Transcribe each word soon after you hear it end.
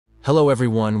Hello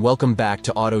everyone, welcome back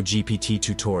to AutoGPT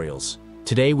Tutorials.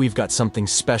 Today we've got something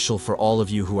special for all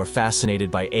of you who are fascinated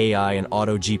by AI and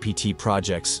AutoGPT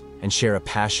projects and share a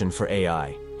passion for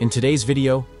AI. In today's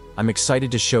video, I'm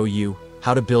excited to show you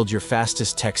how to build your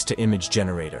fastest text-to-image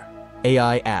generator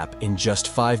AI app in just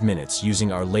 5 minutes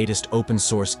using our latest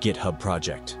open-source GitHub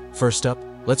project. First up,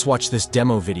 let's watch this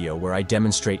demo video where I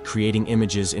demonstrate creating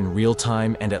images in real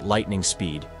time and at lightning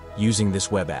speed using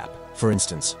this web app. For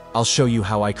instance, I'll show you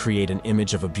how I create an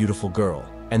image of a beautiful girl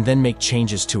and then make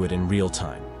changes to it in real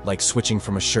time, like switching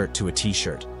from a shirt to a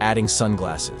t-shirt, adding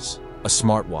sunglasses, a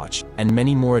smartwatch, and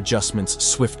many more adjustments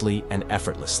swiftly and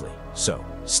effortlessly. So,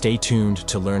 stay tuned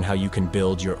to learn how you can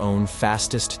build your own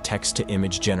fastest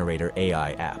text-to-image generator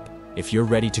AI app. If you're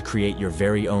ready to create your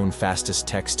very own fastest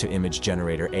text-to-image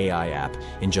generator AI app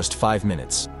in just 5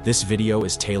 minutes, this video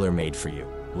is tailor-made for you.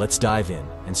 Let's dive in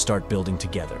and start building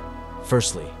together.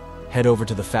 Firstly, head over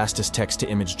to the Fastest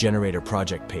Text-to-Image Generator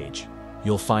project page.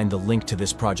 You'll find the link to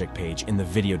this project page in the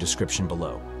video description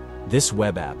below. This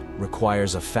web app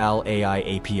requires a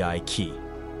fastSTAI API key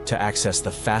to access the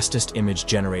fastest image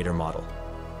generator model.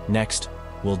 Next,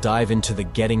 we'll dive into the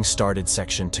Getting Started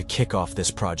section to kick off this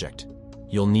project.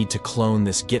 You'll need to clone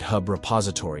this GitHub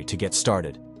repository to get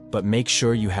started, but make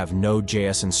sure you have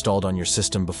Node.js installed on your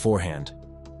system beforehand.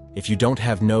 If you don't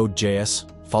have Node.js,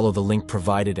 follow the link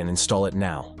provided and install it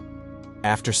now.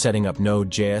 After setting up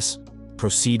Node.js,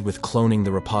 proceed with cloning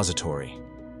the repository.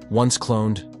 Once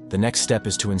cloned, the next step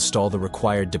is to install the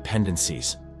required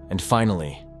dependencies. And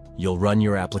finally, you'll run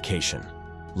your application.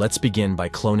 Let's begin by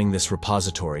cloning this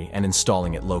repository and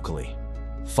installing it locally.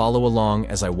 Follow along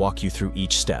as I walk you through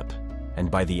each step, and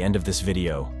by the end of this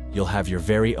video, you'll have your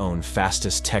very own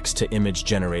fastest text-to-image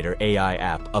generator AI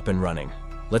app up and running.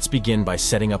 Let's begin by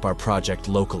setting up our project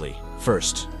locally.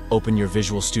 First, open your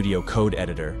Visual Studio Code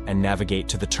editor and navigate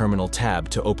to the Terminal tab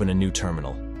to open a new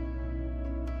terminal.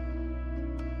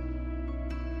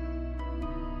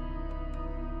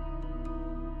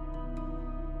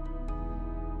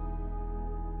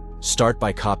 Start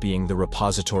by copying the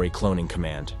repository cloning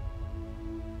command.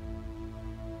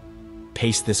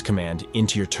 Paste this command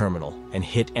into your terminal and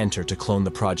hit Enter to clone the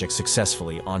project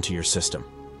successfully onto your system.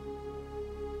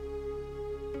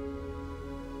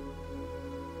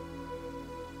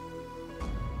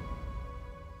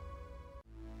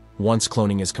 Once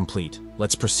cloning is complete,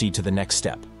 let's proceed to the next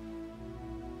step.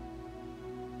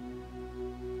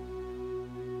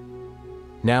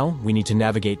 Now, we need to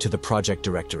navigate to the project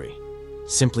directory.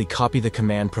 Simply copy the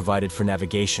command provided for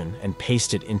navigation and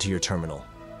paste it into your terminal.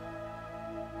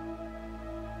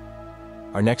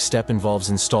 Our next step involves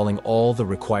installing all the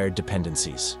required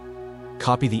dependencies.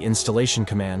 Copy the installation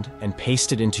command and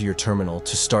paste it into your terminal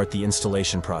to start the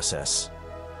installation process.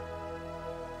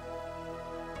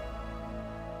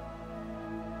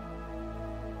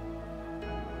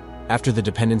 After the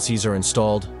dependencies are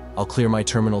installed, I'll clear my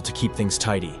terminal to keep things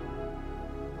tidy.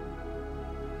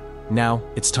 Now,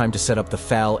 it's time to set up the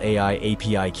fastSTAI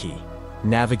API key.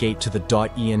 Navigate to the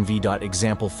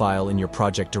 .env.example file in your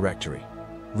project directory.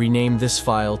 Rename this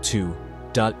file to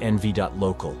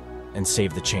 .env.local and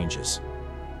save the changes.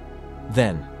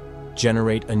 Then,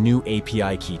 generate a new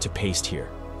API key to paste here.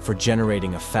 For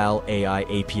generating a fastSTAI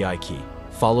API key,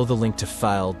 follow the link to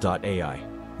file.ai,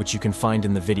 which you can find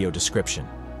in the video description.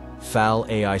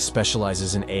 fastSTAI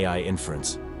specializes in AI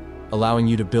inference, allowing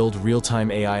you to build real-time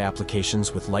AI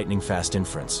applications with lightning-fast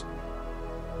inference.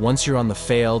 Once you're on the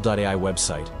fastSTAI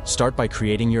website, start by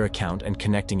creating your account and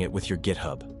connecting it with your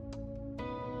GitHub.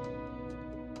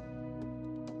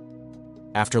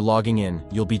 After logging in,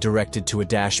 you'll be directed to a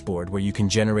dashboard where you can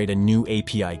generate a new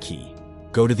API key.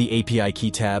 Go to the API key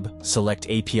tab, select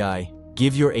API,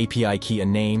 give your API key a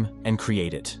name, and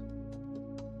create it.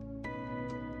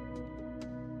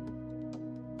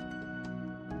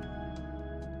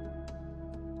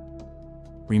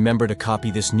 Remember to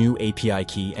copy this new API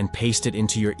key and paste it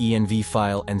into your env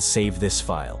file and save this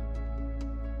file.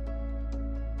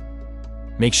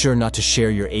 Make sure not to share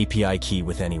your API key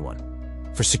with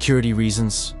anyone. For security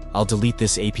reasons, I'll delete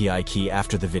this API key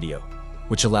after the video,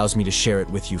 which allows me to share it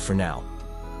with you for now.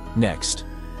 Next,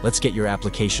 let's get your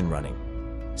application running.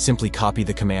 Simply copy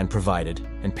the command provided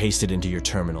and paste it into your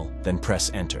terminal, then press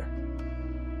Enter.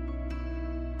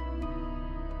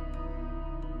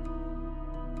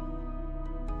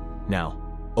 Now,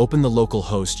 open the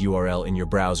localhost URL in your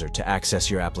browser to access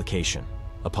your application.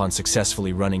 Upon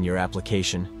successfully running your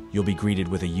application, you'll be greeted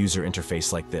with a user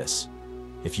interface like this.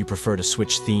 If you prefer to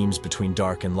switch themes between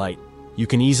dark and light, you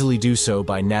can easily do so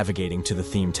by navigating to the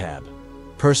Theme tab.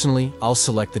 Personally, I'll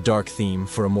select the dark theme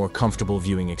for a more comfortable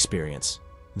viewing experience.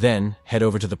 Then, head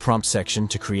over to the prompt section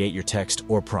to create your text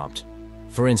or prompt.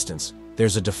 For instance,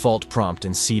 there's a default prompt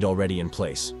in Seed already in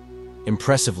place.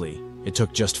 Impressively, it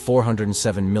took just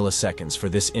 407 milliseconds for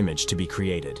this image to be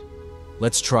created.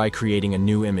 Let's try creating a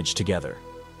new image together.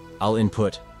 I'll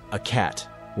input a cat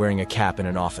wearing a cap in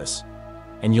an office.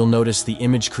 And you'll notice the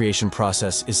image creation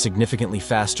process is significantly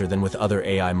faster than with other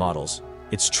AI models.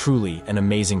 It's truly an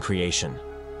amazing creation,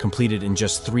 completed in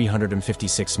just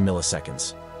 356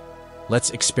 milliseconds.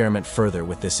 Let's experiment further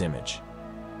with this image.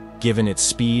 Given its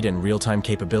speed and real-time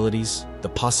capabilities, the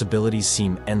possibilities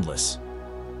seem endless.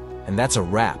 And that's a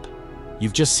wrap.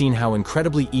 You've just seen how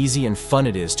incredibly easy and fun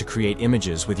it is to create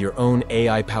images with your own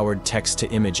AI-powered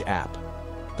text-to-image app.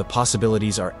 The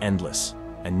possibilities are endless,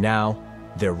 and now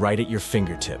they're right at your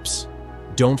fingertips.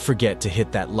 Don't forget to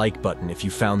hit that like button if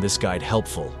you found this guide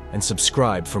helpful, and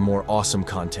subscribe for more awesome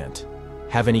content.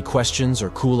 Have any questions or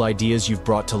cool ideas you've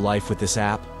brought to life with this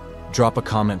app? Drop a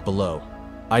comment below.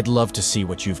 I'd love to see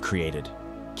what you've created.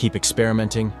 Keep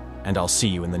experimenting, and I'll see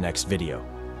you in the next video.